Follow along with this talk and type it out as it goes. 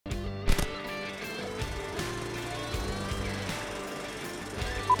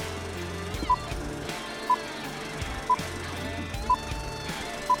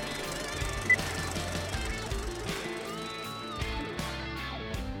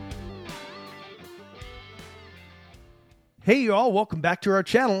Hey y'all, welcome back to our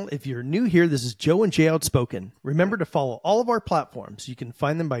channel. If you're new here, this is Joe and Jay Outspoken. Remember to follow all of our platforms. You can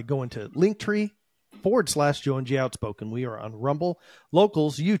find them by going to Linktree/Joe and Jay Outspoken. We are on Rumble,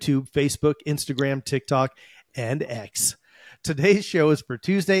 Locals, YouTube, Facebook, Instagram, TikTok, and X. Today's show is for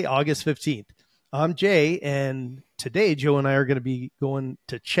Tuesday, August 15th. I'm Jay, and today Joe and I are going to be going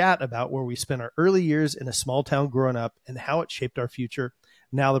to chat about where we spent our early years in a small town growing up and how it shaped our future,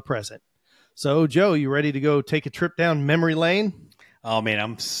 now the present. So, Joe, you ready to go take a trip down memory lane? Oh, man,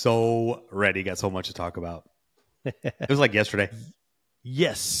 I'm so ready. Got so much to talk about. It was like yesterday.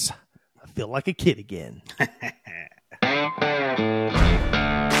 Yes. I feel like a kid again.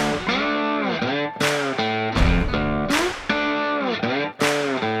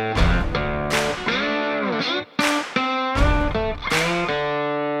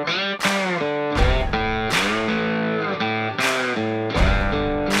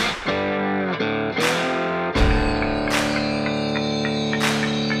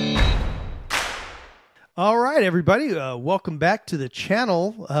 All right, everybody. Welcome back to the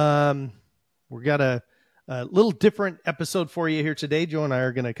channel. We got a little different episode for you here today. Joe and I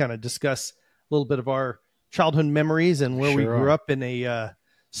are going to kind of discuss a little bit of our childhood memories and where we grew up in a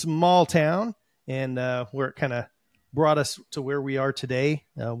small town and where it kind of brought us to where we are today.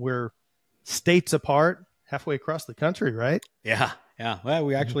 We're states apart, halfway across the country, right? Yeah. Well,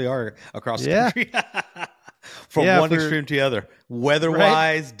 we actually are across the country. From one extreme to the other.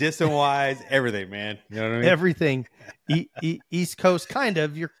 Weather-wise, right? Distance-wise, everything, man. You know what I mean? Everything. East Coast, kind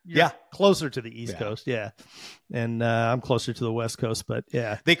of. You're closer to the East Coast, yeah. And I'm closer to the West Coast, but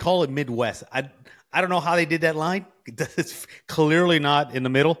yeah. They call it Midwest. I don't know how they did that line. It's clearly not in the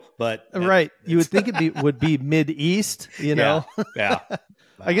middle, but... Right. You would think it would be Mid-East, you know? Yeah.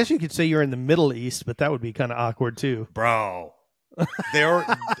 I guess you could say you're in the Middle East, but that would be kind of awkward, too. Bro. They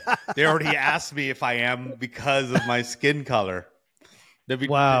already asked me if I am because of my skin color.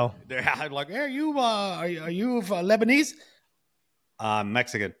 Wow. They're like, hey, are you Lebanese?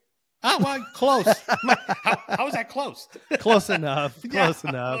 Mexican. Oh, well, close. How is that close? Close enough. Close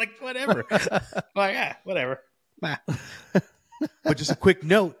enough. Like, whatever. Like, yeah, whatever. But just a quick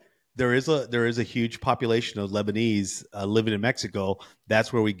note. There is a huge population of Lebanese living in Mexico.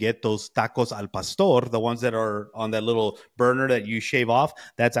 That's where we get those tacos al pastor, the ones that are on that little burner that you shave off.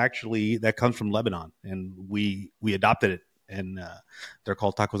 That comes from Lebanon, and we adopted it, and they're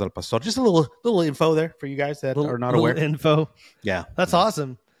called tacos al pastor. Just a little info there for you guys that are not aware. Info, yeah, that's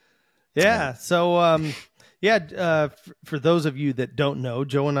awesome. Yeah, so for those of you that don't know,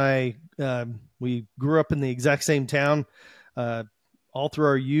 Joe and I we grew up in the exact same town. All through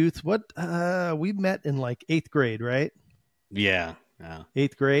our youth. We met in like 8th grade, right? Yeah.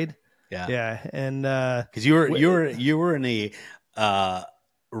 8th grade. Yeah. And because you were in a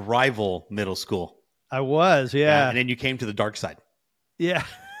rival middle school. I was, yeah. And then you came to the dark side. Yeah.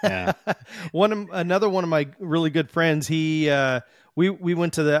 Another one of my really good friends. We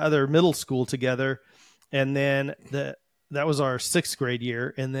went to the other middle school together, and then that was our 6th grade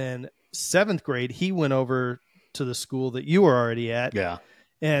year, and then 7th grade he went over to the school that you were already at. Yeah.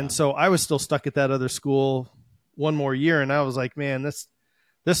 And so I was still stuck at that other school one more year. And I was like, man, this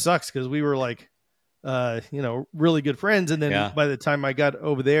sucks. Cause we were like, really good friends. And then by the time I got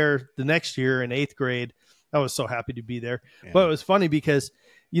over there the next year in 8th grade, I was so happy to be there. Yeah. But it was funny because,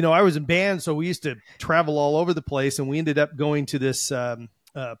 I was in band. So we used to travel all over the place, and we ended up going to this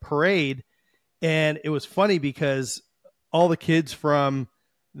parade. And it was funny because all the kids from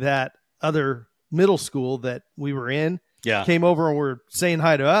that other middle school that we were in came over and were saying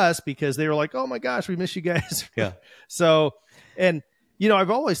hi to us because they were like, oh my gosh, we miss you guys. Yeah. So, and I've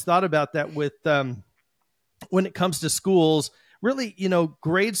always thought about that with when it comes to schools, really,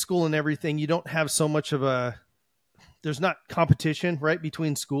 grade school and everything, you don't have so much of there's not competition right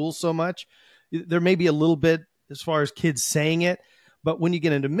between schools so much. There may be a little bit as far as kids saying it, but when you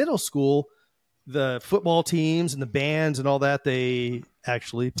get into middle school, the football teams and the bands and all that, they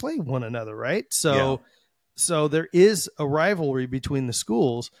actually play one another, right? So there is a rivalry between the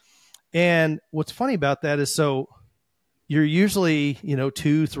schools. And what's funny about that is, so you're usually,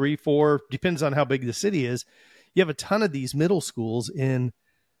 2, 3, 4, depends on how big the city is. You have a ton of these middle schools in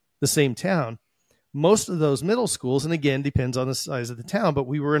the same town. Most of those middle schools, and again, depends on the size of the town, but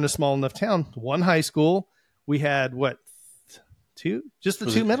we were in a small enough town, one high school. We had two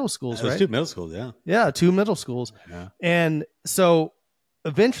middle schools, right? 2 middle schools, yeah. Yeah, 2 middle schools. Yeah. And so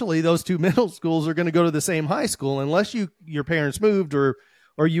eventually those 2 middle schools are going to go to the same high school unless your parents moved or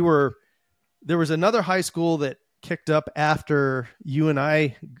there was another high school that kicked up after you and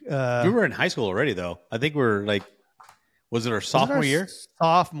I. We were in high school already, though. I think we're like, was it our sophomore year?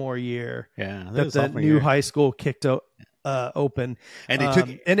 Sophomore year. Yeah. That the new high school kicked open, And they took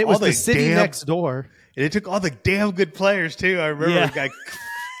and it was the city next door. And they took all the damn good players too. I remember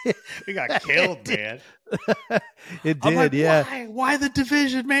we got killed, man. It did, like, yeah. Why the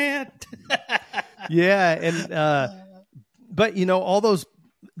division, man? Yeah, and but all those.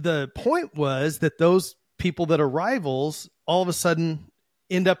 The point was that those people that are rivals all of a sudden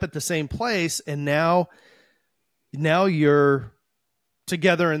end up at the same place, and now you're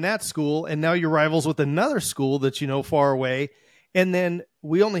together in that school, and now you're rivals with another school that's far away. And then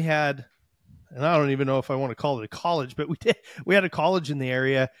we only had, and I don't even know if I want to call it a college, but we had a college in the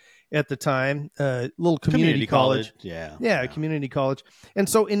area at the time, a little community college. Yeah, community college. And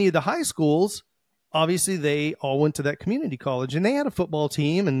so any of the high schools, obviously they all went to that community college, and they had a football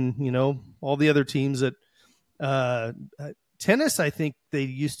team, and all the other teams that tennis, I think they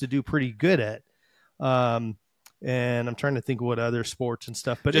used to do pretty good at. And I'm trying to think of what other sports and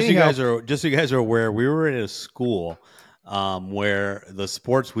stuff. But just so you guys are aware, we were in a school where the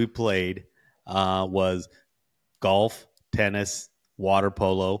sports we played was golf, tennis, water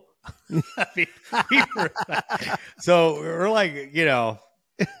polo. So we're like, it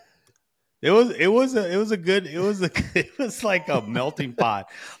was like a melting pot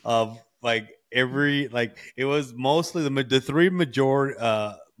of like it was mostly the three majority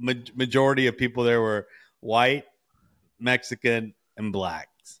of people there were white, Mexican, and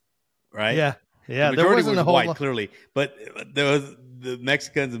blacks, right? Yeah. The there wasn't was a whole white, lot. clearly, but there was the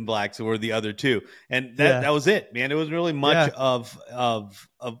Mexicans and blacks who were the other two, and that was it, man. It was really much of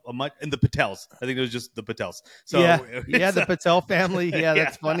much, and the Patels. I think it was just the Patels. So the Patel family. Yeah,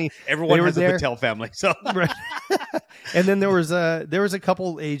 that's funny. Everyone has a Patel family. So right. And then there was a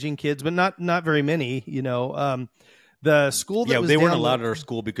couple aging kids, but not very many. The school that they weren't allowed at our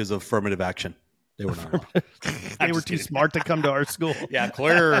school because of affirmative action. They were not. They were too smart to come to our school. Yeah,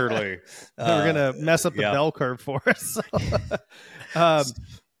 clearly. They were going to mess up the bell curve for us.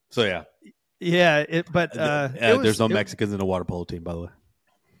 So yeah. Yeah, there's no Mexicans in the water polo team, by the way.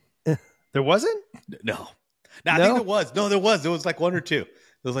 There wasn't? No. I think there was. No, there was. There was like one or two.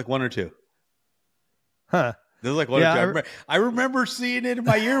 Huh. There was like one or two. I remember seeing it in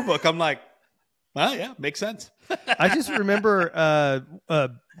my yearbook. I'm like, well, yeah, makes sense. I just remember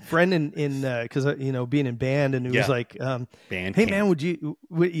a friend in because being in band, and it was like, band hey camp.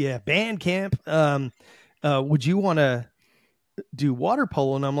 Man, band camp. Would you want to do water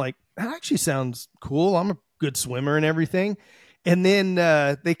polo? And I'm like, that actually sounds cool. I'm a good swimmer and everything. And then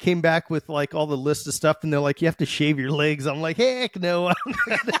they came back with like all the list of stuff, and they're like, you have to shave your legs. I'm like, heck no, I'm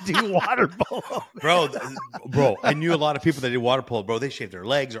not going to do water polo. Bro, I knew a lot of people that did water polo, bro. They shaved their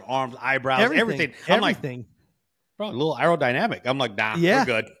legs, their arms, eyebrows, everything. I'm like, bro, a little aerodynamic. I'm like, nah, we're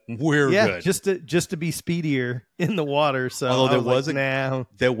good. We're good. Just to be speedier in the water. So although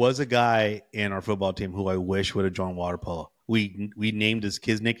there was a guy in our football team who I wish would have joined water polo. We named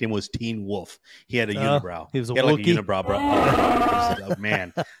his nickname was Teen Wolf. He had a unibrow. He was had like a unibrow, bro. Oh,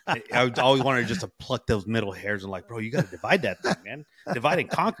 man, I always wanted just to pluck those middle hairs and like, bro, you got to divide that thing, man. Divide and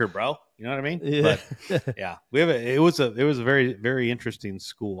conquer, bro. You know what I mean? Yeah. But yeah, it was a very, very interesting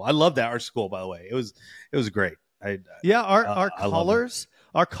school. I loved our school, by the way. It was great. Our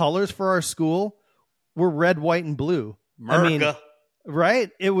colors for our school were red, white, and blue. America.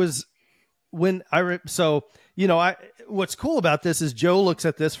 Right? It was when what's cool about this is Joe looks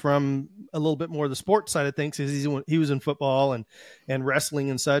at this from a little bit more of the sports side of things, because he was in football and wrestling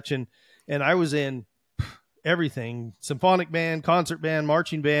and such, and I was in everything: symphonic band, concert band,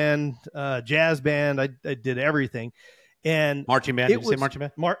 marching band, jazz band. I did everything. And marching band. Did you say marching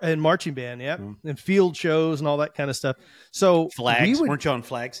band? And marching band, yeah, and field shows and all that kind of stuff. So flags. Weren't you on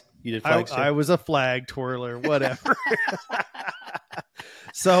flags? You did flags too? I was a flag twirler, whatever.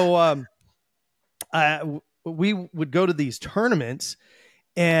 So we would go to these tournaments,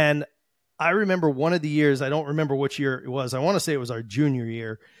 and I remember one of the years, I don't remember which year it was. I want to say it was our junior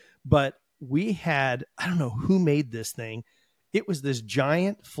year, but we had, I don't know who made this thing. It was this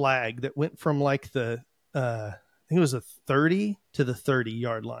giant flag that went from like I think it was a 30 to the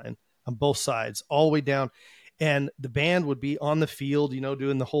 30-yard line on both sides, all the way down. And the band would be on the field,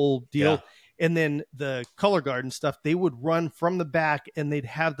 doing the whole deal. Yeah. And then the color guard and stuff, they would run from the back, and they'd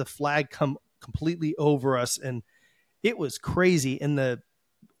have the flag come completely over us. And it was crazy. And the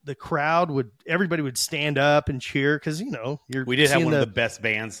crowd everybody would stand up and cheer, because, we did have one of the best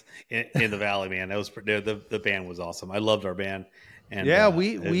bands in the Valley, man. That was the band was awesome. I loved our band. And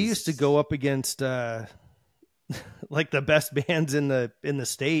we used to go up against like the best bands in the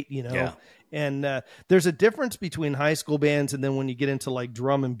state, Yeah. And there's a difference between high school bands and then when you get into like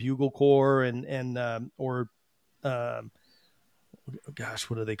drum and bugle corps or gosh,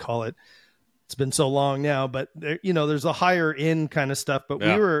 what do they call it? it's been so long now, but there, there's a higher end kind of stuff, but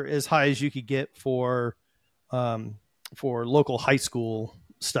we were as high as you could get for local high school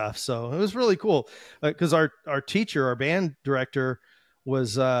stuff. So it was really cool because our teacher, our band director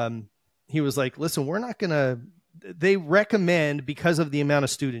was, he was like, listen, we're not going to, they recommend because of the amount of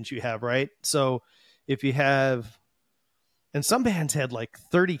students you have, right? So if you have, and some bands had like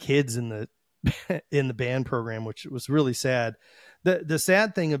 30 kids in the band program, which was really sad. The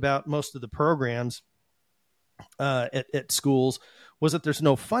sad thing about most of the programs at schools was that there's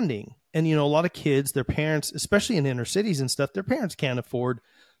no funding. And, a lot of kids, their parents, especially in inner cities and stuff, their parents can't afford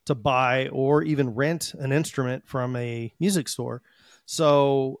to buy or even rent an instrument from a music store.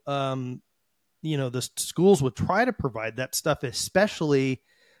 So, the schools would try to provide that stuff, especially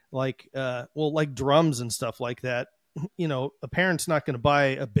like drums and stuff like that. A parent's not going to buy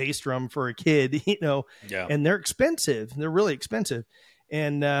a bass drum for a kid, and they're expensive. They're really expensive.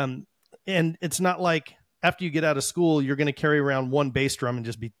 And it's not like after you get out of school, you're going to carry around one bass drum and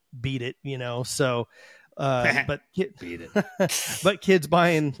just beat it, so, but beat it. But kids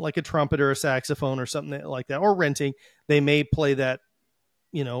buying like a trumpet or a saxophone or something like that, or renting, they may play that,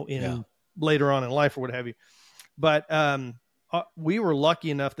 later on in life or what have you. But, we were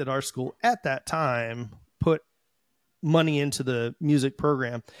lucky enough that our school at that time put money into the music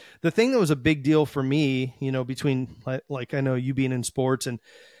program. The thing that was a big deal for me, between like I know you being in sports and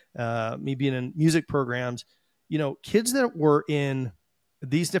me being in music programs, kids that were in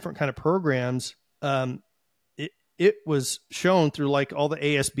these different kind of programs, it was shown through like all the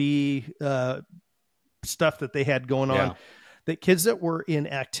ASB stuff that they had going on, that kids that were in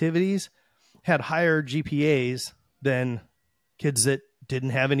activities had higher GPAs than kids that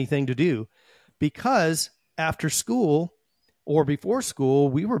didn't have anything to do, because after school or before school,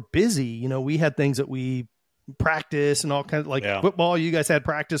 we were busy. We had things that we practice and all kinds of like football. You guys had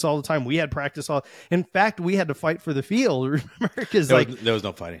practice all the time. We had practice all. In fact, we had to fight for the field. Remember? Because there was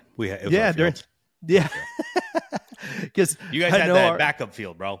no fighting. Because you guys had that backup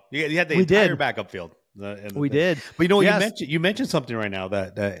field, bro. You had the entire backup field. We did. But you mentioned something right now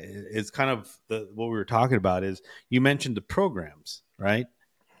that is kind of what we were talking about. Is you mentioned the programs, right,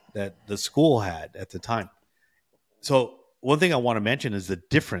 that the school had at the time. So one thing I want to mention is the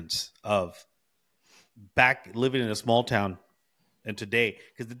difference of back living in a small town and today,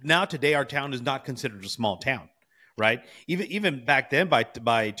 because today our town is not considered a small town, right? Even back then,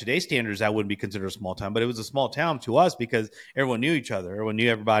 by today's standards, that wouldn't be considered a small town, but it was a small town to us because everyone knew each other, everyone knew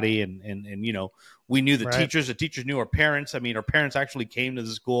everybody, and we knew the teachers knew our parents. I mean, our parents actually came to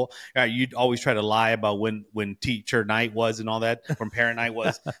the school. You'd always try to lie about when teacher night was and all that, when parent night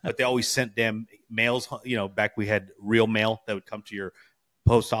was, but they always sent them mails. Back we had real mail that would come to your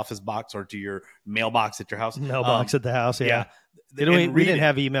post office box or to your mailbox at your house. Mailbox at the house, yeah. We didn't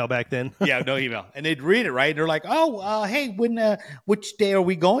have email back then. No email. And they'd read it, right? And they're like, hey, which day are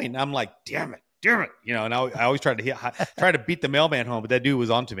we going? I'm like, damn it. And I always tried to beat the mailman home, but that dude was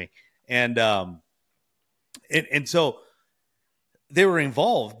onto me. And so they were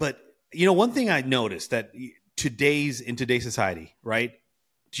involved. But, one thing I noticed that in today's society, right?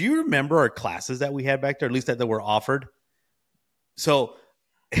 Do you remember our classes that we had back there, at least that were offered? So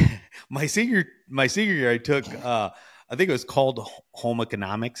my senior year, I took, I think it was called home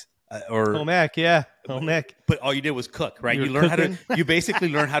economics or home ec. Yeah. Home ec. But all you did was cook, right? You basically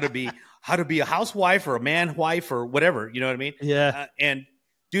learn how to be a housewife or a man wife or whatever. You know what I mean? Yeah. And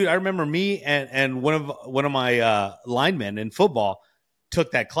dude, I remember me and one of my linemen in football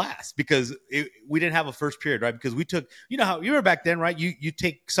took that class because we didn't have a first period, right? Because we took, how you were back then, right? You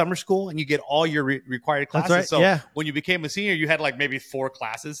take summer school and you get all your required classes. That's right. So when you became a senior, you had like maybe 4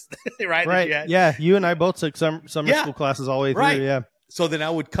 classes, right? Right. Yeah. You and I both took summer school classes all the way through. Right. Yeah. So then I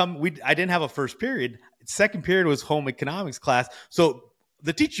would come. I didn't have a first period. Second period was home economics class. So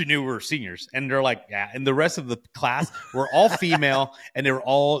the teacher knew we were seniors, and they're like, yeah. And the rest of the class were all female, and they were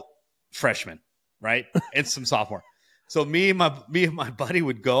all freshmen, right? And some sophomore. So me and my buddy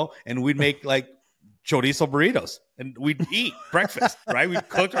would go, and we'd make like chorizo burritos, and we'd eat breakfast, right? We'd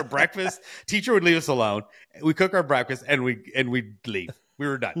cook our breakfast. Teacher would leave us alone. We cook our breakfast, and we'd leave. We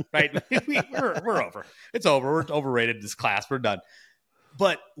were done, right? We're over. It's over. We're overrated this class. We're done.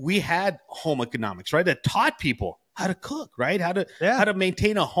 But we had home economics, right? That taught people how to cook, right? How to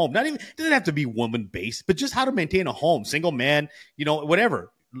maintain a home. Not even, it doesn't have to be woman based, but just how to maintain a home. Single man,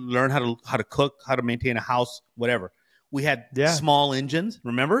 whatever. Learn how to cook, how to maintain a house, whatever. We had small engines.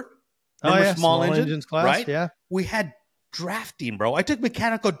 Remember small engines class, right? Yeah. We had drafting, bro. I took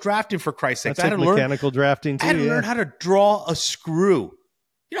mechanical drafting, for Christ's sake. I had mechanical drafting too. I had to learn how to draw a screw.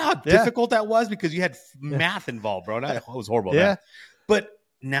 You know how difficult that was because you had math involved, bro. I was horrible at that. But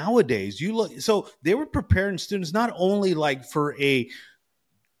nowadays, you look, so they were preparing students not only like for a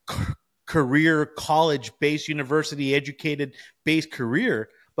career, college based, university educated based career,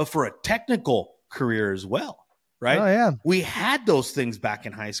 but for a technical career as well, right? Oh yeah, We had those things back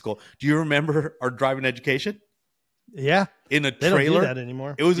in high school. Do you remember our driving education? yeah. In a They don't trailer? do that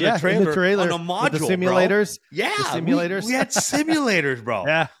anymore. It was in Yeah, a trailer, in the trailer on a module, with the simulators. bro. Yeah, The simulators. We had simulators, bro.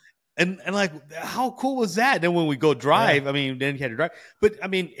 Yeah, And like, how cool was that? Then when we go drive, I mean, then you had to drive. But I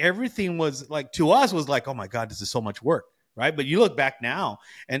mean, everything was like, to us was like, oh my God, this is so much work, right? But you look back now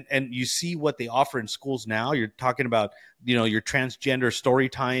and you see what they offer in schools now. You're talking about, you know, your transgender story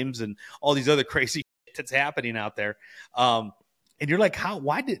times and all these other crazy shit that's happening out there. And you're like,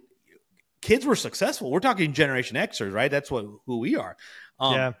 why did kids were successful? We're talking Generation Xers, right? That's who we are.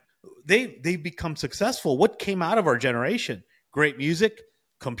 yeah. They become successful. What came out of our generation? Great music,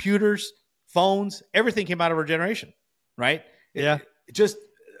 computers, phones, everything came out of our generation, right? Yeah. It just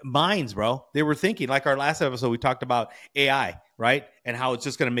minds, bro. They were thinking, like our last episode, we talked about AI, right? And how it's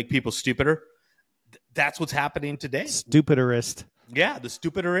just going to make people stupider. That's what's happening today. Stupiderist. Yeah, the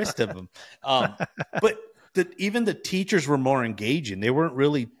stupiderist of them. But even the teachers were more engaging. They weren't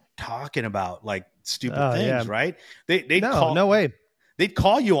really talking about like stupid things, right? No way. They'd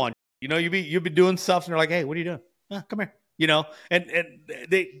call you on, you know, you'd be doing stuff and they're like, hey, what are you doing? Come here, you know, and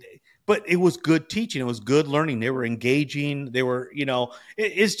but it was good teaching. It was good learning. They were engaging. They were, you know,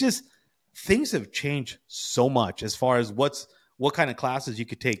 it's just, things have changed so much as far as what kind of classes you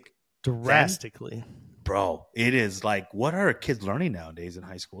could take. Drastically. Bro, it is like, what are kids learning nowadays in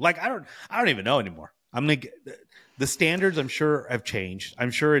high school? Like, I don't even know anymore. I'm like, the standards, I'm sure, have changed.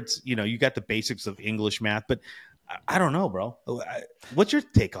 I'm sure it's, you know, you got the basics of English, math, but I don't know, bro. What's your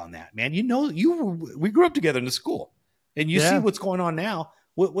take on that, man? You know, we grew up together in the school, and you see what's going on now.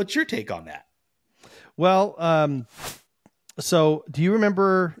 What's your take on that? Well, so do you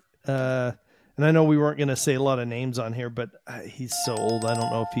remember? And I know we weren't going to say a lot of names on here, but he's so old. I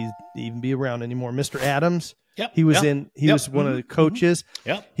don't know if he'd even be around anymore. Mr. Adams. Yep. He was He was one of the coaches.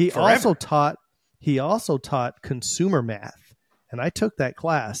 Yep. He Forever. also taught consumer math, and I took that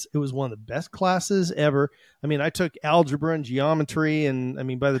class. It was one of the best classes ever. I mean, I took algebra and geometry, and I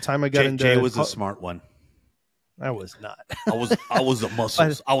mean, by the time I got into Jay was a smart one. I was not. I was a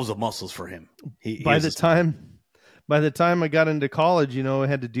muscles. I was a muscles for him. By the time I got into college, you know, I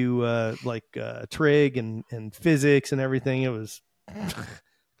had to do trig and physics and everything. It was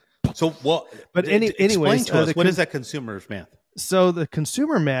so what? But anyways, explain to us, what is that consumer math? So the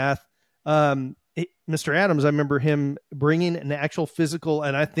consumer math, Mr. Adams, I remember him bringing an actual physical,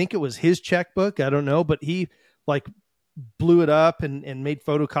 and I think it was his checkbook. I don't know, but he like blew it up and made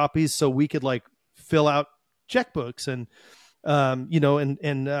photocopies so we could like fill out checkbooks and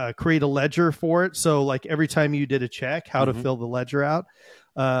create a ledger for it. So like every time you did a check, how to fill the ledger out.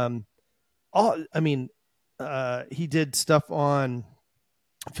 He did stuff on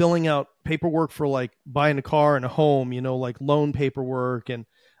filling out paperwork for like buying a car and a home, you know, like loan paperwork and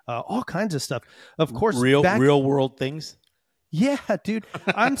all kinds of stuff. Of course, real world things. Yeah, dude.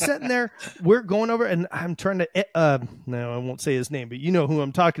 I'm sitting there. We're going over, and I'm trying to. No, I won't say his name, but you know who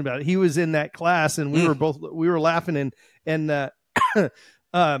I'm talking about. He was in that class, and we were laughing and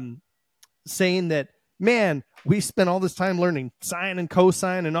saying that, man, we spent all this time learning sine and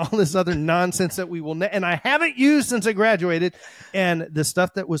cosine and all this other nonsense that we will and I haven't used since I graduated. And the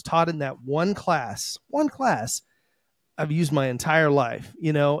stuff that was taught in that one class, I've used my entire life,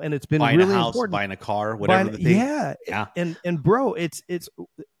 you know, and it's been buying really a house, important. buying a car, whatever the thing. Yeah. And bro, it's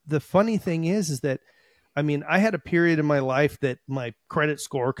the funny thing is that, I mean, I had a period in my life that my credit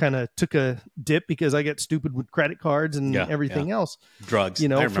score kind of took a dip because I got stupid with credit cards and everything else. Drugs, you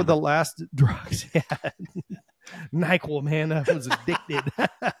know, for the last drugs. Yeah. NyQuil, man, I was addicted.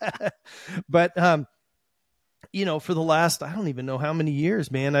 But, you know, for the last, I don't even know how many years,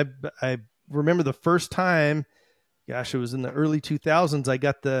 man, I remember the first time, gosh, it was in the early 2000s. I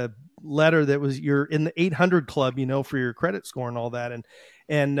got the letter that was you're in the 800 club, you know, for your credit score and all that.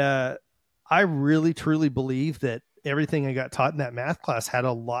 And I really, truly believe that everything I got taught in that math class had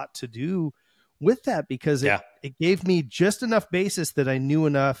a lot to do with that because it gave me just enough basis that I knew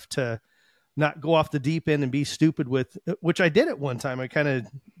enough to not go off the deep end and be stupid with, which I did at one time. I kind of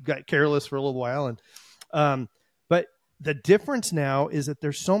got careless for a little while. And, but the difference now is that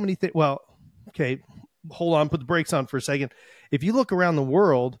there's so many things. Well, okay, hold on, put the brakes on for a second. If you look around the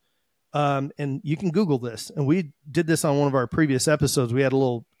world, and you can Google this, and we did this on one of our previous episodes. We had a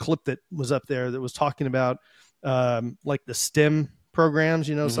little clip that was up there that was talking about like the STEM programs,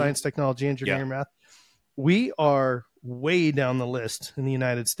 you know, science, technology, engineering, math. We are way down the list in the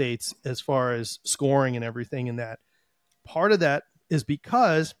United States as far as scoring and everything in that. Part of that is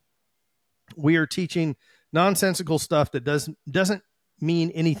because we are teaching nonsensical stuff that doesn't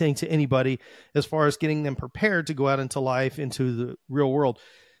mean anything to anybody as far as getting them prepared to go out into life, into the real world.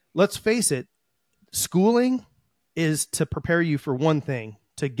 Let's face it, schooling is to prepare you for one thing,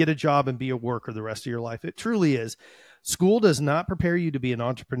 to get a job and be a worker the rest of your life. It truly is. School does not prepare you to be an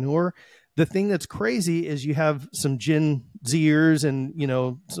entrepreneur. The thing that's crazy is you have some Gen Zers and,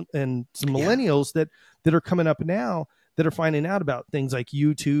 some millennials that are coming up now that are finding out about things like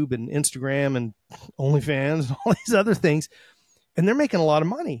YouTube and Instagram and OnlyFans and all these other things. And they're making a lot of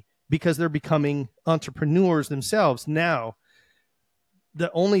money because they're becoming entrepreneurs themselves. Now,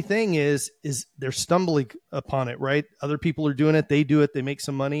 the only thing is they're stumbling upon it, right? Other people are doing it. They do it. They make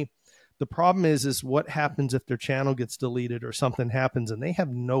some money. The problem is what happens if their channel gets deleted or something happens and they have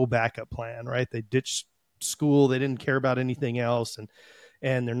no backup plan, right? They ditched school. They didn't care about anything else.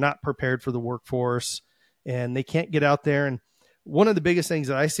 And they're not prepared for the workforce and they can't get out there. And one of the biggest things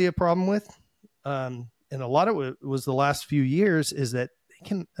that I see a problem with, and a lot of it was the last few years, is that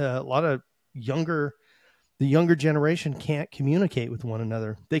a lot of the younger generation can't communicate with one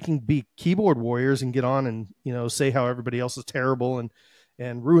another. They can be keyboard warriors and get on and, say how everybody else is terrible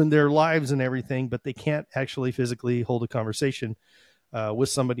and ruin their lives and everything, but they can't actually physically hold a conversation with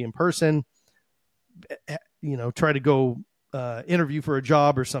somebody in person, try to go interview for a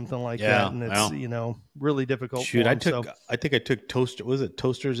job or something like that. And it's, really difficult. Shoot, I think I took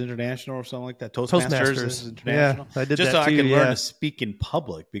Toasters International or something like that? Toastmasters International. Yeah, I did just that so too, I can learn to speak in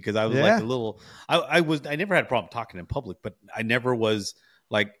public because I was like a little, I never had a problem talking in public, but I never was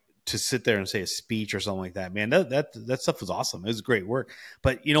like to sit there and say a speech or something like that. Man, that stuff was awesome. It was great work.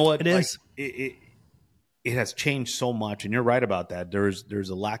 But you know what? It has changed so much. And you're right about that. There's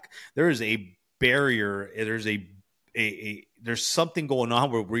a barrier. There's something going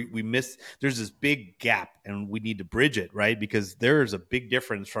on where we miss. There's this big gap, and we need to bridge it, right? Because there is a big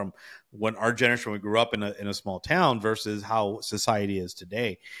difference from when our generation, when we grew up in a small town, versus how society is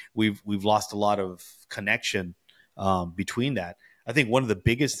today. We've lost a lot of connection between that. I think one of the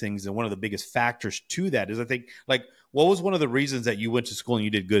biggest things and one of the biggest factors to that is, I think, like, what was one of the reasons that you went to school and you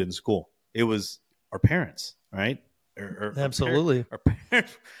did good in school? It was our parents, right? Absolutely.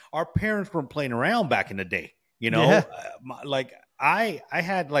 Our parents weren't playing around back in the day. Like I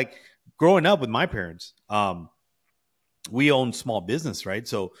had, like, growing up with my parents, we owned small business, right?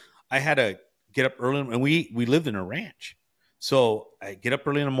 So I had to get up early, and we lived in a ranch. So I get up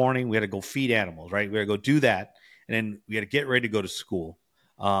early in the morning. We had to go feed animals, right? We had to go do that. And then we had to get ready to go to school.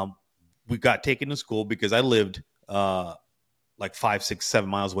 We got taken to school because I lived like 5, 6, 7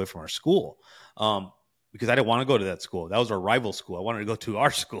 miles away from our school. Because I didn't want to go to that school. That was our rival school. I wanted to go to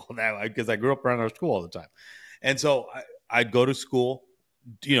our school because I grew up around our school all the time. And so I'd go to school,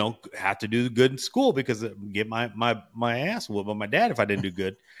 have to do good in school because get my ass whooped by my dad if I didn't do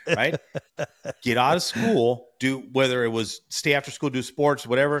good, right? Get out of school, whether it was stay after school, do sports,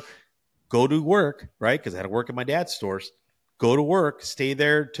 whatever, go to work, right? Because I had to work at my dad's stores. Go to work, stay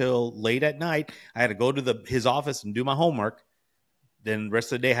there till late at night. I had to go to his office and do my homework. Then the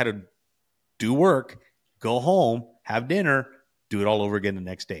rest of the day I had to do work, go home, have dinner, do it all over again the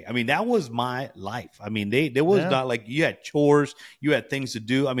next day. I mean, that was my life. I mean, there was not like you had chores, you had things to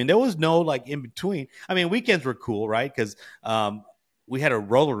do. I mean, there was no like in between. I mean, weekends were cool, right? Because we had a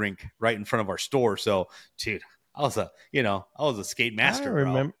roller rink right in front of our store. So, dude, I was a skate master. I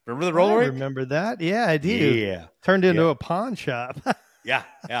remember the roller rink? I remember that. Yeah, I do. Yeah. Turned into a pawn shop. Yeah.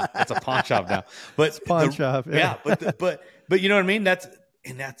 It's a pawn shop now. But it's a pawn shop. Yeah. But you know what I mean? That's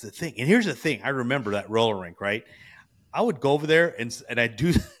the thing. And here's the thing. I remember that roller rink, right? I would go over there and I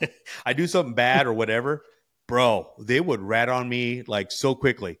do something bad or whatever, bro. They would rat on me like so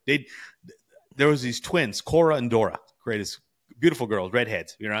quickly. There was these twins, Cora and Dora, greatest, beautiful girls,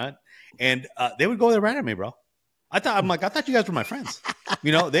 redheads, and they would go there and rat at me, bro. I thought you guys were my friends.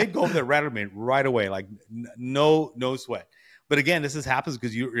 They'd go over there and rat at me right away, like no sweat. But again, this happens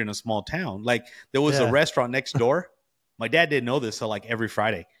because you're in a small town. Like there was a restaurant next door. My dad didn't know this, so like every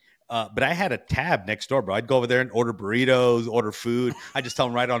Friday. But I had a tab next door, bro. I'd go over there and order burritos, order food. I just tell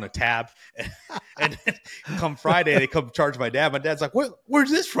them right on a tab. And then come Friday, they come charge my dad. My dad's like, where's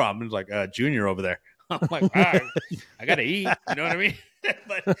this from? And it's like, Junior over there. I'm like, all right, I got to eat. You know what I mean?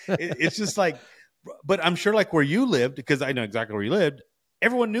 But it's just like, but I'm sure like where you lived, because I know exactly where you lived,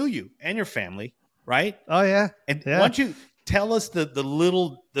 everyone knew you and your family, right? Oh, yeah. And why don't you tell us the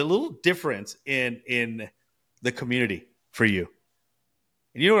little difference in the community for you?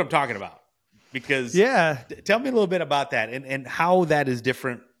 And you know what I'm talking about, because tell me a little bit about that and how that is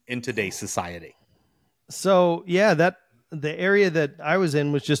different in today's society. So the area that I was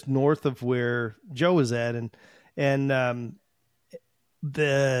in was just north of where Joe was at, and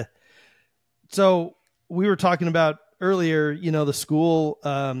So we were talking about earlier, the school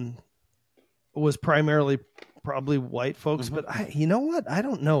was primarily probably white folks, but you know what? I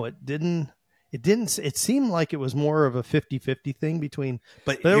don't know. It seemed like it was more of a 50-50 thing between,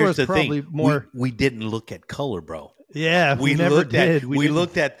 but there here's was the probably thing. more. We didn't look at color, bro. Yeah, we never did. We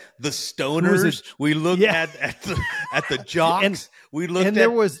looked at the stoners. We looked at the jocks.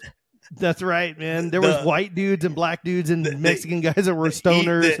 That's right, man. There was white dudes and black dudes and Mexican guys that were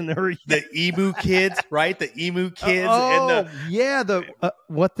stoners, and there were the emu kids, right? The emu kids. What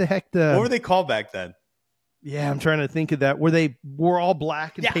the heck? What were they called back then? Yeah, I'm trying to think of that. Where they were all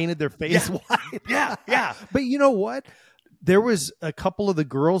black and painted their face white. Yeah. But you know what? There was a couple of the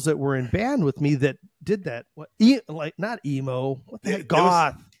girls that were in band with me that did that. Not emo. What the heck?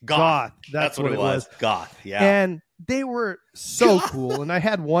 Goth. That's what it was. Goth. Yeah. And they were so cool. And I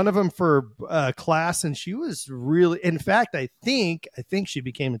had one of them for class, and she was really. In fact, I think she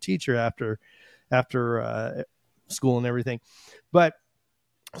became a teacher after school and everything. But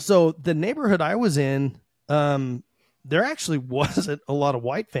so the neighborhood I was in, there actually wasn't a lot of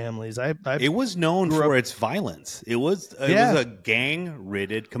white families. It was known for its violence. It was a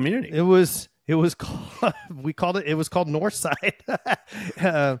gang-ridden community. It was called, it was called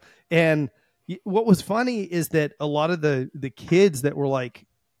Northside. And what was funny is that a lot of the kids that were like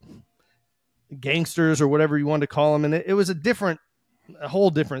gangsters or whatever you wanted to call them, and it was a whole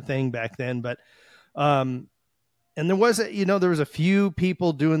different thing back then. But and there was a few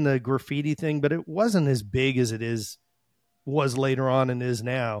people doing the graffiti thing, but it wasn't as big as it was later on and is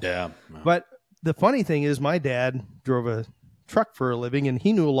now. Yeah. No. But the funny thing is, my dad drove a truck for a living, and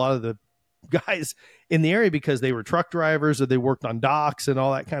he knew a lot of the guys in the area because they were truck drivers or they worked on docks and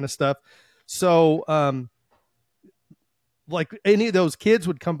all that kind of stuff. So, like any of those kids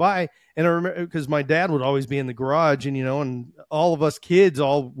would come by, and I remember because my dad would always be in the garage, and and all of us kids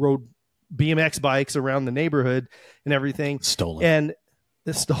all rode BMX bikes around the neighborhood and everything. Stolen. And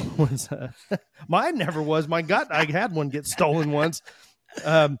the stolen ones. Mine never was. I had one get stolen once.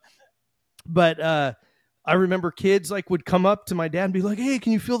 But I remember kids would come up to my dad and be like, "Hey,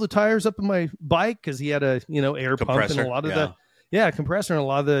 can you feel the tires up in my bike?" Because he had a air pump, and a lot of compressor, and a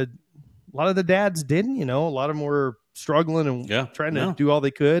lot of the dads didn't. A lot of them were struggling and trying to do all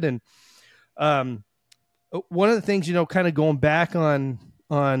they could. And one of the things, kind of going back on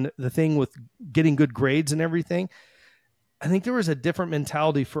the thing with getting good grades and everything, I think there was a different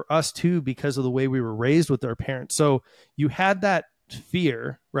mentality for us too, because of the way we were raised with our parents. So you had that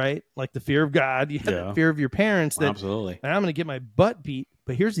fear, right? Like the fear of God. You had that fear of your parents that absolutely, I'm going to get my butt beat.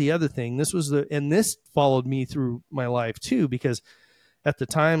 But here's the other thing. This followed me through my life too, because at the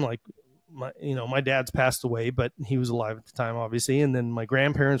time, like my dad's passed away, but he was alive at the time, obviously. And then my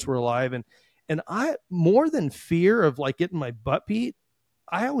grandparents were alive. And I, more than fear of getting my butt beat,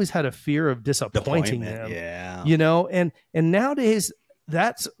 I always had a fear of disappointing them. Yeah. And nowadays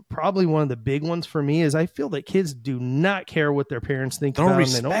that's probably one of the big ones for me is I feel that kids do not care what their parents think about them. They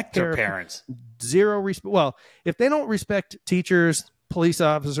don't respect their parents. Zero respect. Well, if they don't respect teachers, police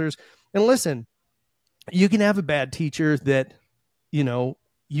officers, and listen, you can have a bad teacher that,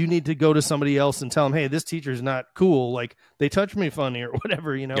 you need to go to somebody else and tell them, "Hey, this teacher's not cool. Like they touched me funny or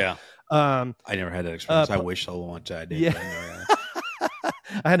whatever, Yeah. I never had that experience. I wish so much I did. Yeah.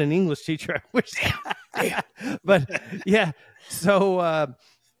 I had an English teacher. I wish. But yeah. So,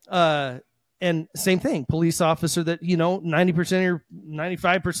 and same thing, police officer that, 90% or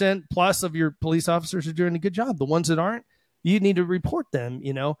 95% plus of your police officers are doing a good job. The ones that aren't, you need to report them,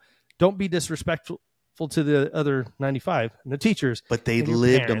 don't be disrespectful to the other 95 and the teachers. But they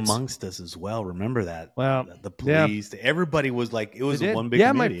lived amongst us as well. Remember that? Well, the police, everybody was like, it was one big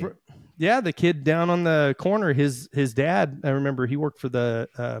community. The kid down on the corner, his dad, I remember he worked for the,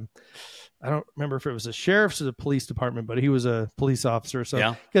 I don't remember if it was a sheriff's or the police department, but he was a police officer.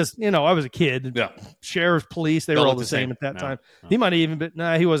 So, because, I was a kid, sheriff, police, they were all the same at that time. No. He might have even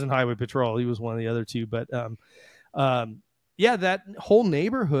been, he wasn't highway patrol. He was one of the other two, but, that whole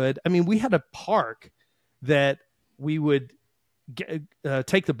neighborhood, I mean, we had a park that we would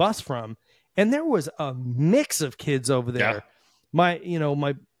take the bus from, and there was a mix of kids over there. Yeah.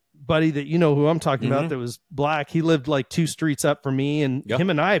 My buddy that who I'm talking about that was black, he lived like 2 streets up from me, and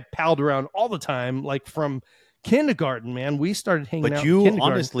him and I palled around all the time, like from kindergarten, man. We started hanging out. But you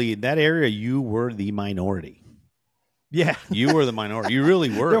honestly, in that area, you were the minority. Yeah, you were the minority. You really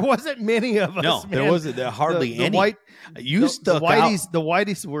were. There wasn't many of us. No, there wasn't hardly any. White, stuck whiteys, out. The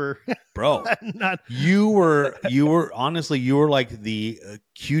whiteys were, bro. not. You were honestly, you were like the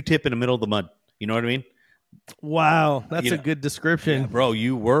Q-tip in the middle of the mud. You know what I mean? Wow, that's You a know, good description. Yeah, bro,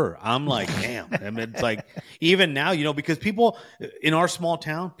 you were. I'm like, damn. I mean, it's like even now, because people in our small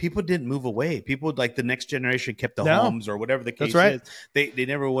town, people didn't move away. People like the next generation kept the No, homes or whatever the that's case right. is. They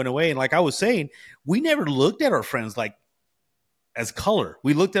never went away. And like I was saying, we never looked at our friends like as color.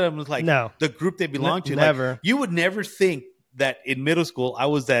 We looked at them as like No, the group they belonged to. Like never. you would never think that in middle school I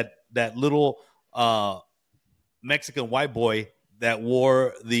was that little Mexican white boy that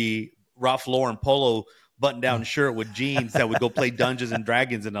wore the Ralph Lauren polo button-down shirt with jeans that would go play Dungeons and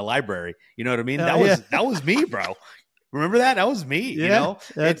Dragons in the library. You know what I mean? That was me, bro. Remember that? That was me. Yeah,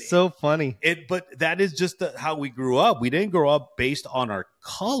 that's so funny. But that is just how we grew up. We didn't grow up based on our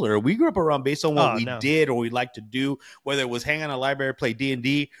color. We grew up around based on what we did or we liked to do, whether it was hang on a library, play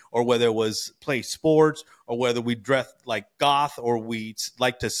D&D, or whether it was play sports, or whether we dressed like goth, or we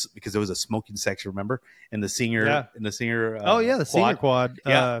liked to, because there was a smoking section, remember? In the senior, the senior quad. Senior quad.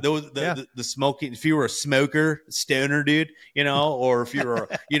 Yeah, there was the smoking. If you were a smoker, stoner dude, or if you were,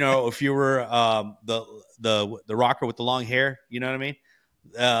 if you were the rocker with the long hair, you know what I mean?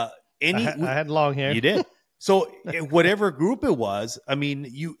 I had long hair. You did. So whatever group it was, I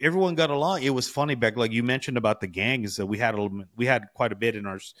mean, everyone got along. It was funny back, like you mentioned about the gangs that we had quite a bit in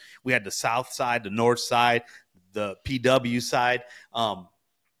ours. We had the South Side, the North Side, the PW side.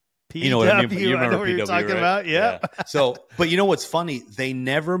 You know what I mean? You remember what you're talking about? Yeah. So, but you know what's funny? They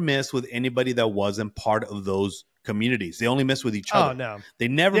never missed with anybody that wasn't part of those communities. They only missed with each other. Oh, no. They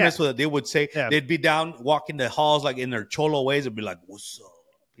never missed with it. They would say, they'd be down walking the halls like in their cholo ways and be like, what's up?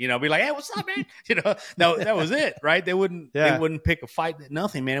 Be like, hey, what's up, man? No, that was it, right? They wouldn't pick a fight.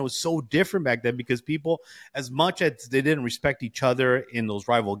 Nothing, man. It was so different back then because people, as much as they didn't respect each other in those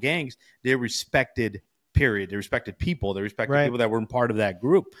rival gangs, they respected period. They respected people. They respected people that were part of that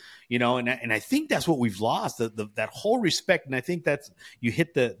group, and I think that's what we've lost, that whole respect. And I think that's, you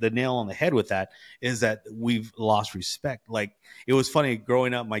hit the nail on the head with that, is that we've lost respect. Like, it was funny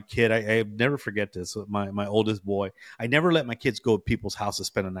growing up, my kid, I never forget this. My oldest boy, I never let my kids go to people's house to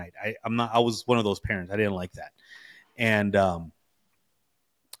spend a night. I was one of those parents. I didn't like that. And,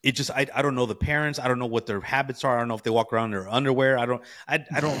 it just, I don't know the parents. I don't know what their habits are. I don't know if they walk around in their underwear. I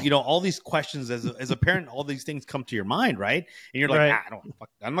don't, all these questions as a parent, all these things come to your mind, right? And you're like,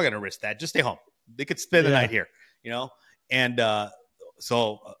 I'm not going to risk that. Just stay home. They could spend the night here, And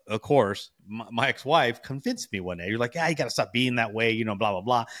so, of course, my ex-wife convinced me one day. You're like, you got to stop being that way, blah, blah,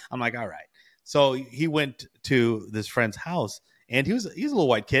 blah. I'm like, all right. So he went to this friend's house, and he's a little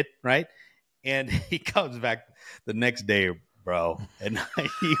white kid, right? And he comes back the next day, bro, and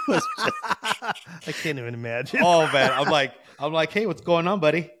he was just, I can't even imagine. Oh man, I'm like, hey, what's going on,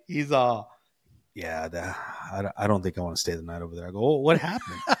 buddy? He's I don't think I want to stay the night over there. I go, oh, what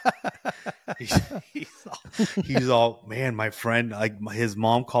happened? he's all, man, my friend, like his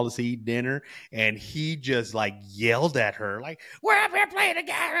mom called us to eat dinner, and he just like yelled at her, like, we're up here playing a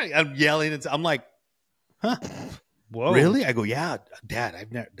game. I'm yelling, and I'm like, huh? Whoa. Really? I go, yeah, Dad, I've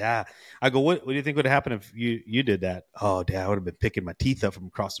never, Dad. I go, what do you think would happen if you did that? Oh, Dad, I would have been picking my teeth up from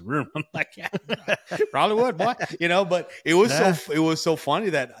across the room. I'm like, yeah, probably would, boy. But it was so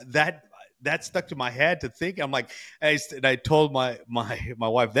funny that stuck to my head to think. I'm like, and I told my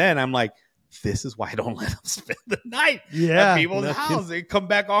wife then, I'm like, this is why I don't let them spend the night at people's house. They come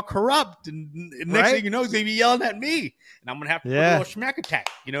back all corrupt, and next thing you know, he's gonna be yelling at me, and I'm gonna have to put a little smack attack.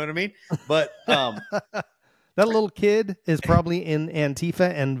 You know what I mean? But that little kid is probably in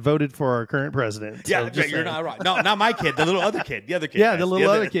Antifa and voted for our current president. Yeah, you're not right. No, not my kid. The little other kid. The other kid. Yeah, the little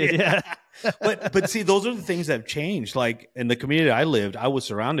other kid. Yeah. But see, those are the things that have changed. Like in the community I lived, I was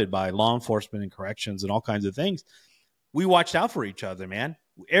surrounded by law enforcement and corrections and all kinds of things. We watched out for each other, man.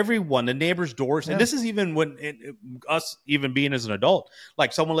 Everyone, the neighbors' doors, and this is even when us even being as an adult.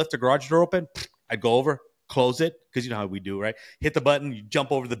 Like someone left the garage door open, I'd go over, close it, because you know how we do, right? Hit the button, you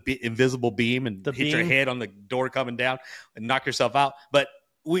jump over the invisible beam and hit your head on the door coming down and knock yourself out. But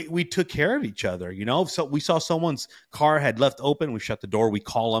we took care of each other, So we saw someone's car had left open, we shut the door, we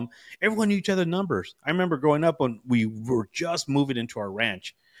call them. Everyone knew each other's numbers. I remember growing up when we were just moving into our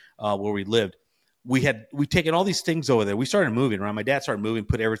ranch where we lived. We'd taken all these things over there. We started moving around. My dad started moving,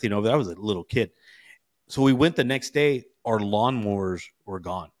 put everything over there. I was a little kid. So we went the next day. Our lawnmowers were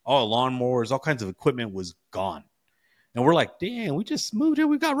gone. All lawnmowers, all kinds of equipment was gone. And we're like, damn, we just moved here.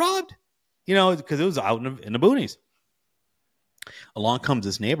 We got robbed, because it was out in the boonies. Along comes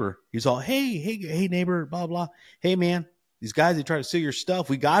this neighbor. He's all, hey, neighbor, blah, blah. Hey, man, these guys, they try to steal your stuff.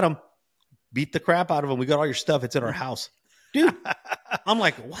 We got them. Beat the crap out of them. We got all your stuff. It's in our house. Dude, I'm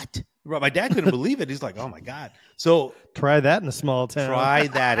like, what? My dad couldn't believe it. He's like, oh, my God. So try that in a small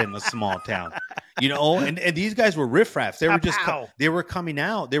town. and these guys were riffraffs. They were just Pow. they were coming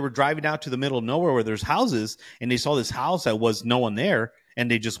out. They were driving out to the middle of nowhere where there's houses, and they saw this house that was no one there, and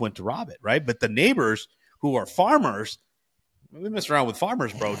they just went to rob it, right? But the neighbors who are farmers, we mess around with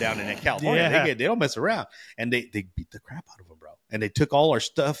farmers, bro, down in California. Yeah. They don't mess around, and they beat the crap out of them, bro. And they took all our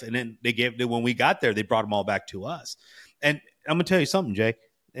stuff, and then when we got there, they brought them all back to us. And I'm gonna tell you something, Jay.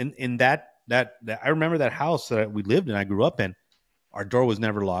 In that I remember that house that we lived in, I grew up in. Our door was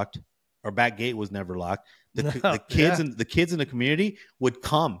never locked. Our back gate was never locked. The kids in the community would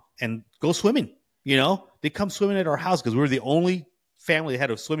come and go swimming. They come swimming at our house because we were the only family that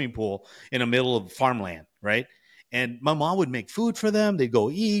had a swimming pool in the middle of farmland, right? And my mom would make food for them. They'd go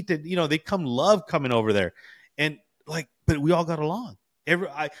eat, and they love coming over there, and but we all got along.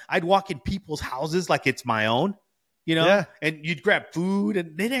 I'd walk in people's houses like it's my own. And you'd grab food,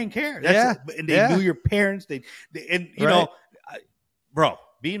 and they didn't care. And they knew your parents. Bro,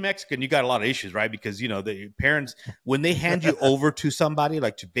 being Mexican, you got a lot of issues, right? Because the parents, when they hand you over to somebody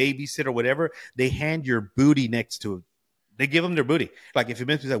like to babysit or whatever, they hand your booty next to it. They give them their booty. Like if you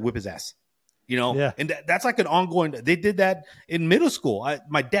miss that, whip his ass. And that's like an ongoing. They did that in middle school.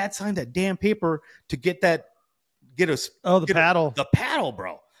 My dad signed that damn paper to get us. The paddle. The paddle,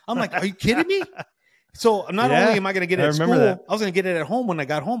 bro. I'm like, are you kidding me? So not only am I going to get it at school, I was going to get it at home. When I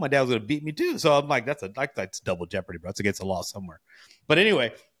got home, my dad was going to beat me too. So I'm like, that's double jeopardy, bro. It's against the law somewhere. But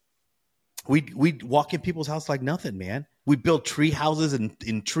anyway, we'd walk in people's house like nothing, man. We built tree houses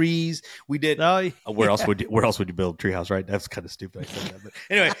in trees. We did. Where else would you build a tree house, right? That's kind of stupid. I said that. But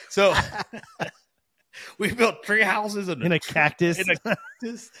anyway, so we built tree houses in a cactus.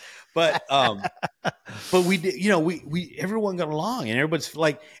 But we did, we everyone got along, and everybody's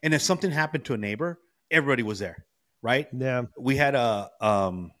like, and if something happened to a neighbor, everybody was there, right? Yeah. We had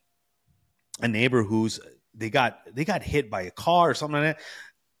a neighbor they got hit by a car or something like that.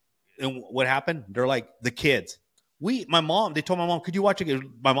 And what happened? They're like, the kids. They told my mom, could you watch it?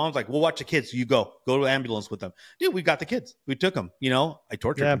 My mom's like, we'll watch the kids. So you go to the ambulance with them. Dude, we got the kids. We took them. I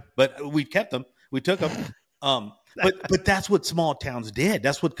tortured them, but we kept them. We took them. But that's what small towns did.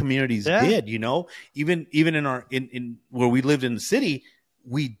 That's what communities did. Even in where we lived in the city,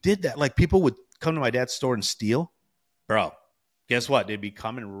 we did that. Like people would come to my dad's store and steal, bro. Guess what? They'd be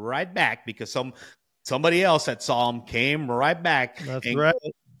coming right back because somebody else that saw them came right back. That's right.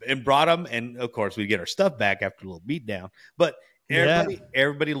 And brought them, and of course we'd get our stuff back after a little beat down. But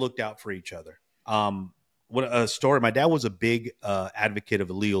everybody looked out for each other. What a story! My dad was a big advocate of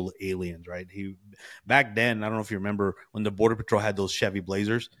illegal aliens, right? Back then, I don't know if you remember when the Border Patrol had those Chevy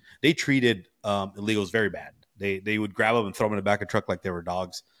Blazers. They treated illegals very bad. They would grab them and throw them in the back of a truck like they were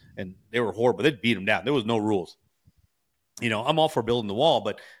dogs, and they were horrible. They'd beat them down. There was no rules. I'm all for building the wall,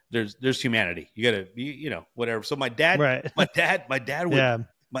 but there's humanity. You got to, whatever. So my dad would.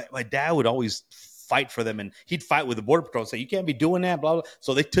 My dad would always fight for them, and he'd fight with the Border Patrol and say, you can't be doing that, blah, blah.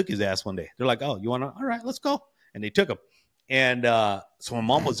 So they took his ass one day. They're like, oh, you want to? All right, let's go. And they took him. And so my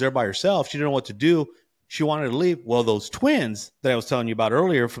mom was there by herself. She didn't know what to do. She wanted to leave. Well, those twins that I was telling you about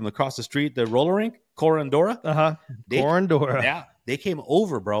earlier from across the street, the roller rink, Cora and Dora. Cora and Dora. Yeah, they came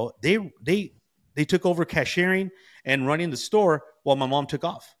over, bro. They took over cashiering and running the store while my mom took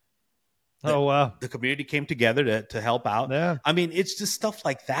off. Oh, wow. The community came together to help out. Yeah. I mean, it's just stuff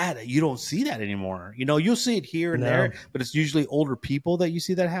like that. You don't see that anymore. You'll see it here and there, but it's usually older people that you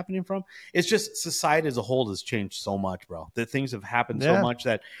see that happening from. It's just society as a whole has changed so much, bro. That things have happened so much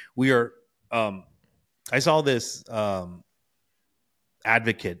that we are I saw this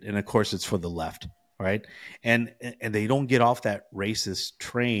advocate, and of course it's for the left, right? And they don't get off that racist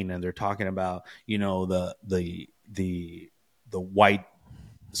train, and they're talking about, the white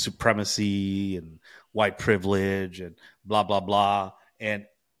supremacy and white privilege and blah blah blah, and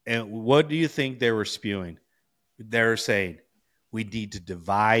what do you think they were spewing? They're saying we need to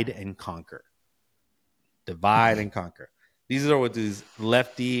divide and conquer. These are what these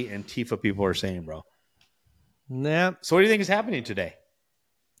lefty and Antifa people are saying, bro. Yeah. So what do you think is happening today?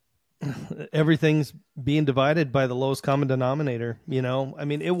 Everything's being divided by the lowest common denominator. I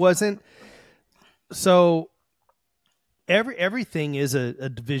mean, it wasn't so. Everything is a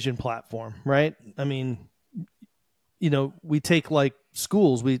division platform, right? I mean, we take like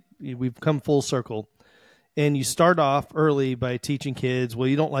schools, we've come full circle, and you start off early by teaching kids, well,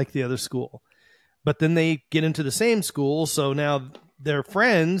 you don't like the other school, but then they get into the same school. So now they're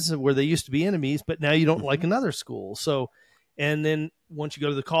friends where they used to be enemies, but now you don't like another school. So, and then once you go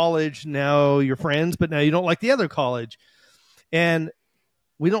to the college, now you're friends, but now you don't like the other college. And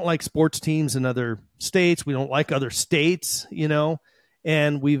we don't like sports teams in other states. We don't like other states,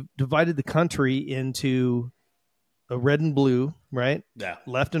 and we've divided the country into a red and blue, right? Yeah.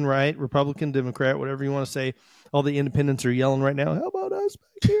 Left and right, Republican, Democrat, whatever you want to say. All the independents are yelling right now. How about us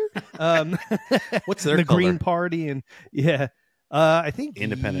back here? What's their the color? Green Party and I think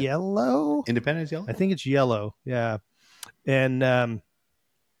Independent. yellow. Independent is yellow? I think it's yellow. Yeah. And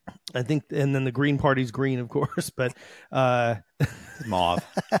I think, and then the Green Party's green, of course, but Mauve.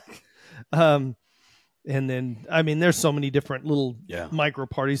 And then, I mean, there's so many different little Yeah. micro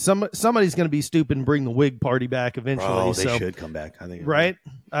parties. Somebody's going to be stupid and bring the wig party back eventually. Oh, they so, should come back. I think. right?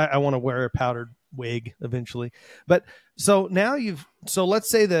 I want to wear a powdered wig eventually. But so now so let's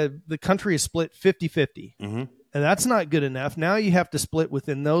say the country is split 50-50. Mm-hmm. And that's not good enough. Now you have to split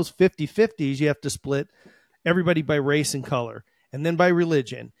within those 50-50s. You have to split everybody by race and color, and then by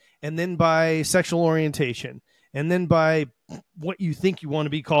religion, and then by sexual orientation, and then by what you think you want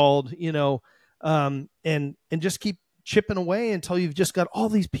to be called, and just keep chipping away until you've just got all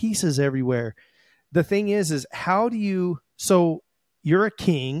these pieces everywhere. The thing is how do you, so you're a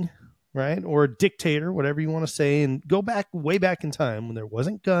king, right? Or a dictator, whatever you want to say, and go back way back in time when there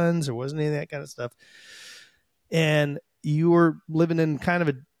wasn't guns, there wasn't any of that kind of stuff. And you were living in kind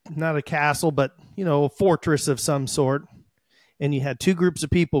of not a castle, but a fortress of some sort. And you had two groups of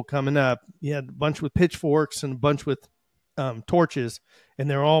people coming up. You had a bunch with pitchforks and a bunch with torches, and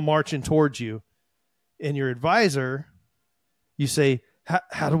they're all marching towards you. And your advisor, you say,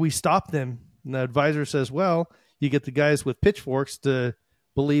 how do we stop them? And the advisor says, well, you get the guys with pitchforks to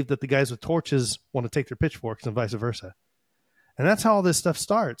believe that the guys with torches want to take their pitchforks and vice versa. And that's how all this stuff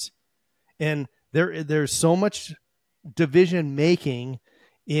starts. And there's so much division making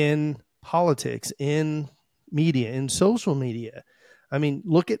in politics, in media, in social media. I mean,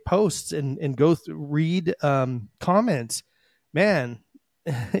 look at posts and go through, read comments. Man,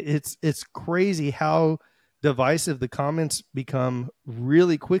 it's crazy how divisive the comments become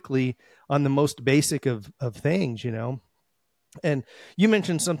really quickly on the most basic of things, And you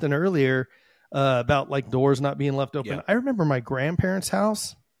mentioned something earlier about like doors not being left open. Yeah. I remember my grandparents'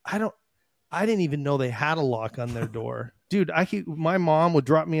 house. I didn't even know they had a lock on their door. Dude, my mom would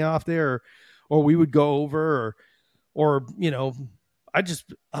drop me off there or we would go over or I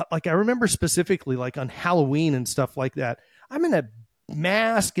remember specifically like on Halloween and stuff like that. I'm in a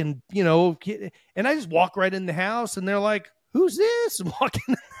mask and and I just walk right in the house and they're like, who's this? And walk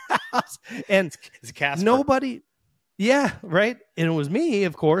in the house and It's Casper. nobody. Yeah. Right. And it was me,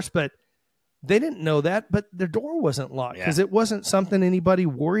 of course, but they didn't know that, but their door wasn't locked because it wasn't something anybody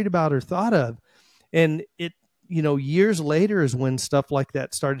worried about or thought of. And it, years later is when stuff like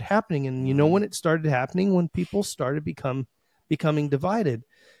that started happening. And when it started happening, when people started becoming divided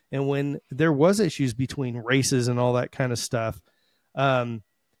and when there was issues between races and all that kind of stuff. And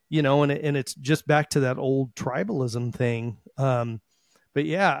it's just back to that old tribalism thing. But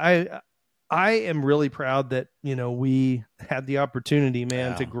yeah, I am really proud that, we had the opportunity,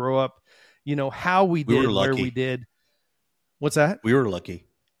 man, to grow up, how we did, where we did. What's that? We were lucky.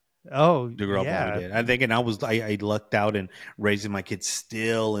 Oh, to grow up when we did. I think, and I lucked out in raising my kids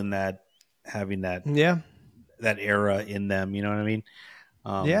still in that, having that, that era in them. You know what I mean?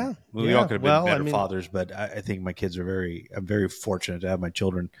 We all could have been better fathers, but I think my kids I'm very fortunate to have my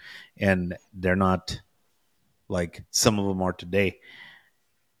children, and they're not like some of them are today.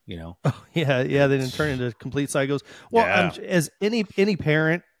 Oh, yeah, they didn't turn into complete psychos. Well, as any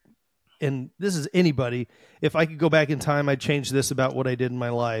parent, and this is anybody, if I could go back in time, I'd change this about what I did in my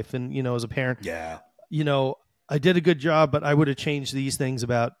life. And, as a parent, I did a good job, but I would have changed these things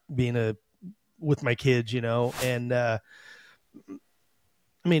about being with my kids, and, I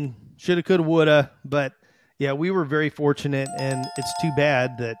mean, shoulda, coulda, woulda, but yeah, we were very fortunate, and it's too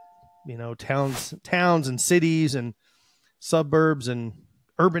bad that, towns and cities and suburbs and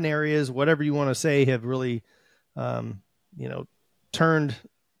urban areas, whatever you want to say, have really, turned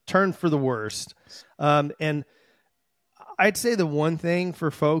for the worst. And I'd say the one thing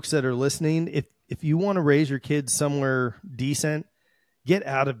for folks that are listening, if you want to raise your kids somewhere decent, get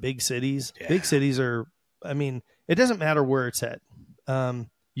out of big cities. Yeah. Big cities are, it doesn't matter where it's at.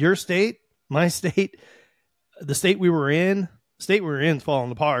 Your state, my state, the state we were in is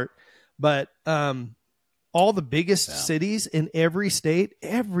falling apart, but, all the biggest cities in every state,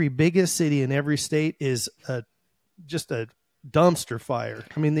 every biggest city in every state is just a dumpster fire.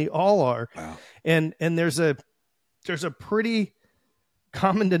 I mean, they all are. Wow. And there's a pretty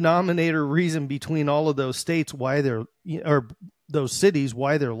common denominator reason between all of those states why they're, or those cities,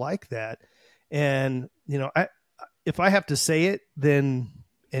 why they're like that. And, if I have to say it, then,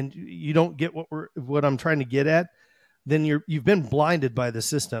 and you don't get what I'm trying to get at, then you've been blinded by the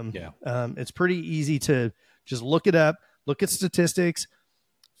system. Yeah. It's pretty easy to just look it up, look at statistics,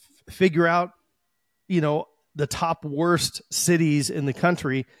 figure out, the top worst cities in the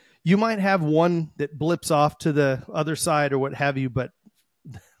country, you might have one that blips off to the other side or what have you, but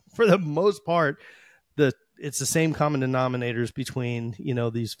for the most part, it's the same common denominators between,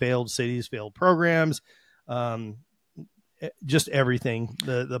 these failed cities, failed programs, just everything.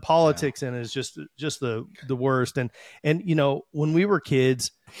 The politics in it is just the worst. And when we were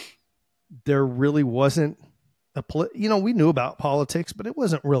kids, there really wasn't we knew about politics, but it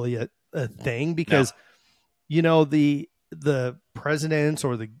wasn't really a thing because, the presidents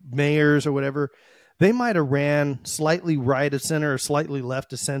or the mayors or whatever, they might have ran slightly right of center or slightly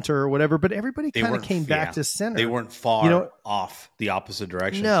left of center or whatever, but everybody kind of came back to center. They weren't far off the opposite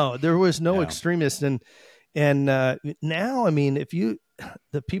direction. No, there was no extremist. And now, I mean,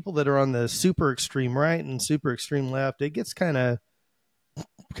 the people that are on the super extreme right and super extreme left, it gets kind of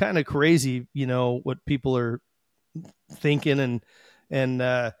crazy, what people are thinking.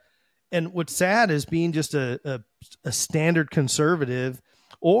 And what's sad is being just a standard conservative,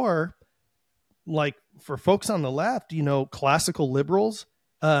 or like for folks on the left, classical liberals,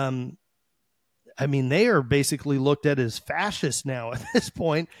 I mean, they are basically looked at as fascists now at this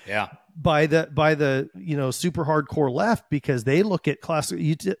point. Yeah. By the super hardcore left, because they look at classic.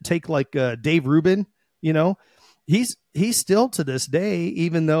 You take like Dave Rubin, he's still to this day,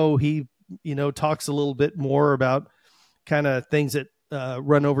 even though he talks a little bit more about kind of things that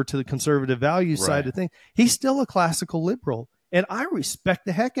run over to the conservative values side of things. He's still a classical liberal. And I respect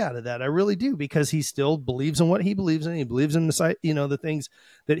the heck out of that. I really do, because he still believes in what he believes in. He believes in the things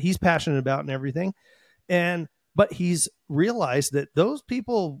that he's passionate about and everything. But he's realized that those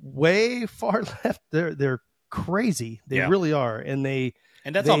people way far left, they're crazy. They really are. And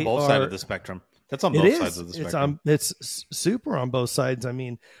that's on both sides of the spectrum. That's on both sides of the spectrum. It's super on both sides. I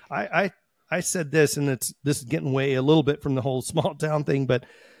mean, I said this, and this is getting away a little bit from the whole small town thing, but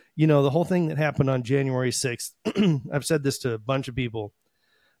the whole thing that happened on January 6th, I've said this to a bunch of people.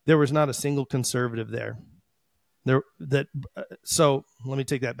 There was not a single conservative there. So let me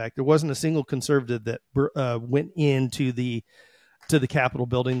take that back. There wasn't a single conservative that went into the Capitol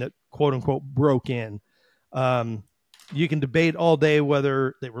building that quote unquote broke in. You can debate all day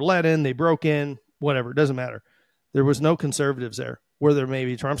whether they were let in, they broke in, whatever. It doesn't matter. There was no conservatives there. Were there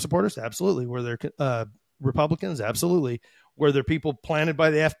maybe Trump supporters? Absolutely. Were there Republicans? Absolutely. Were there people planted by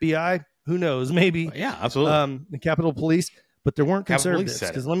the FBI? Who knows? Maybe. Yeah, absolutely. The Capitol Police, but there weren't conservatives.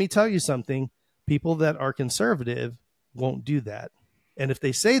 Because let me tell you something. People that are conservative won't do that. And if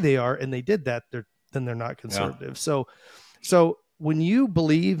they say they are and they did that, then they're not conservative. Yeah. So when you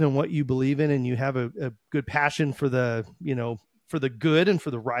believe in what you believe in, and you have a good passion for the good and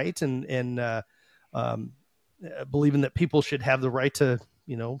for the right, and believing that people should have the right to,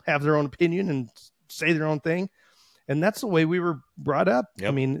 have their own opinion and say their own thing. And that's the way we were brought up. Yep.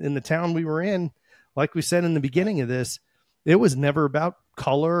 I mean, in the town we were in, like we said in the beginning of this, it was never about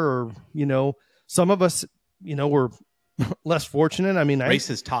color or, some of us, were less fortunate. I mean, race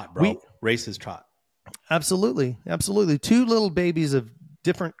is taught, bro. Race is taught. Absolutely. Absolutely. Two little babies of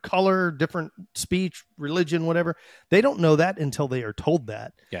different color, different speech, religion, whatever. They don't know that until they are told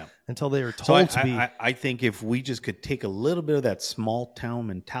that. Yeah. Until they are told to be. I think if we just could take a little bit of that small town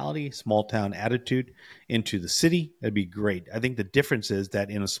mentality, small town attitude into the city, that'd be great. I think the difference is that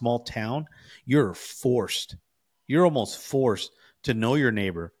in a small town, you're almost forced to know your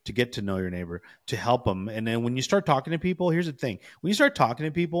neighbor, to get to know your neighbor, to help them. And then when you start talking to people, here's the thing. When you start talking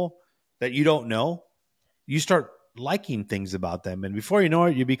to people that you don't know, you start liking things about them. And before you know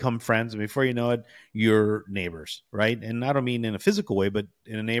it, you become friends. And before you know it, you're neighbors, right? And I don't mean in a physical way, but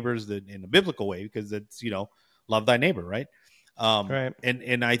in a biblical way, because it's, love thy neighbor, right? Right.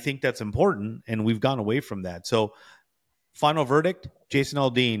 And I think that's important. And we've gone away from that. So final verdict, Jason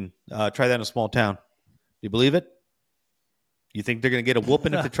Aldean, try that in a small town. Do you believe it? You think they're going to get a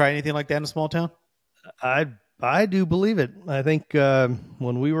whooping if they try anything like that in a small town? I do believe it. I think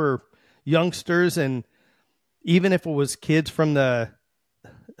when we were youngsters, and even if it was kids from the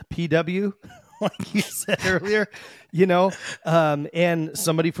PW, like you said earlier, and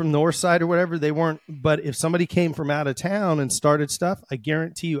somebody from North Side or whatever, they weren't. But if somebody came from out of town and started stuff, I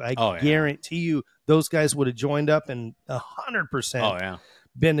guarantee you, those guys would have joined up and 100%. Oh yeah.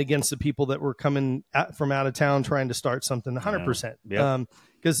 Been against the people that were coming from out of town trying to start something 100%. Yep.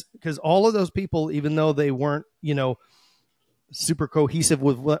 Because all of those people, even though they weren't, super cohesive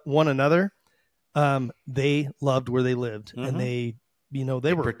with one another, they loved where they lived, and they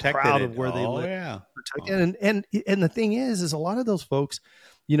were proud of where they lived. Yeah. And the thing is a lot of those folks,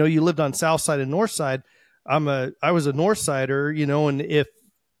 you lived on South Side and North Side. I was a North Sider, and if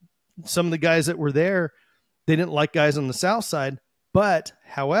some of the guys that were there, they didn't like guys on the South Side. But,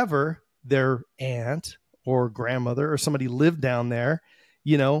 however, their aunt or grandmother or somebody lived down there,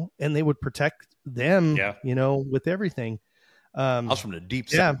 and they would protect them, with everything. I was from the deep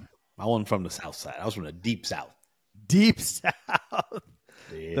south. I wasn't from the south side. I was from the deep south. Deep south.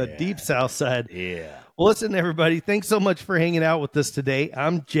 The deep south side. Yeah. Well, listen, everybody, thanks so much for hanging out with us today.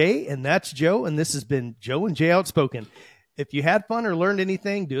 I'm Jay, and that's Joe, and this has been Joe and Jay Outspoken. If you had fun or learned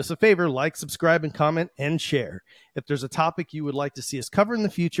anything, do us a favor, like, subscribe, and comment, and share. If there's a topic you would like to see us cover in the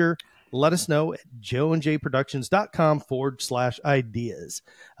future, let us know at joeandjayproductions.com/ideas.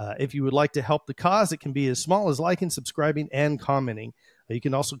 If you would like to help the cause, it can be as small as liking, subscribing, and commenting. You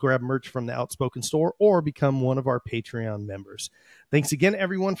can also grab merch from the Outspoken store or become one of our Patreon members. Thanks again,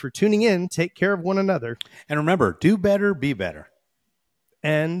 everyone, for tuning in. Take care of one another. And remember, do better, be better.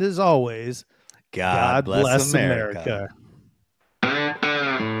 And as always, God bless America.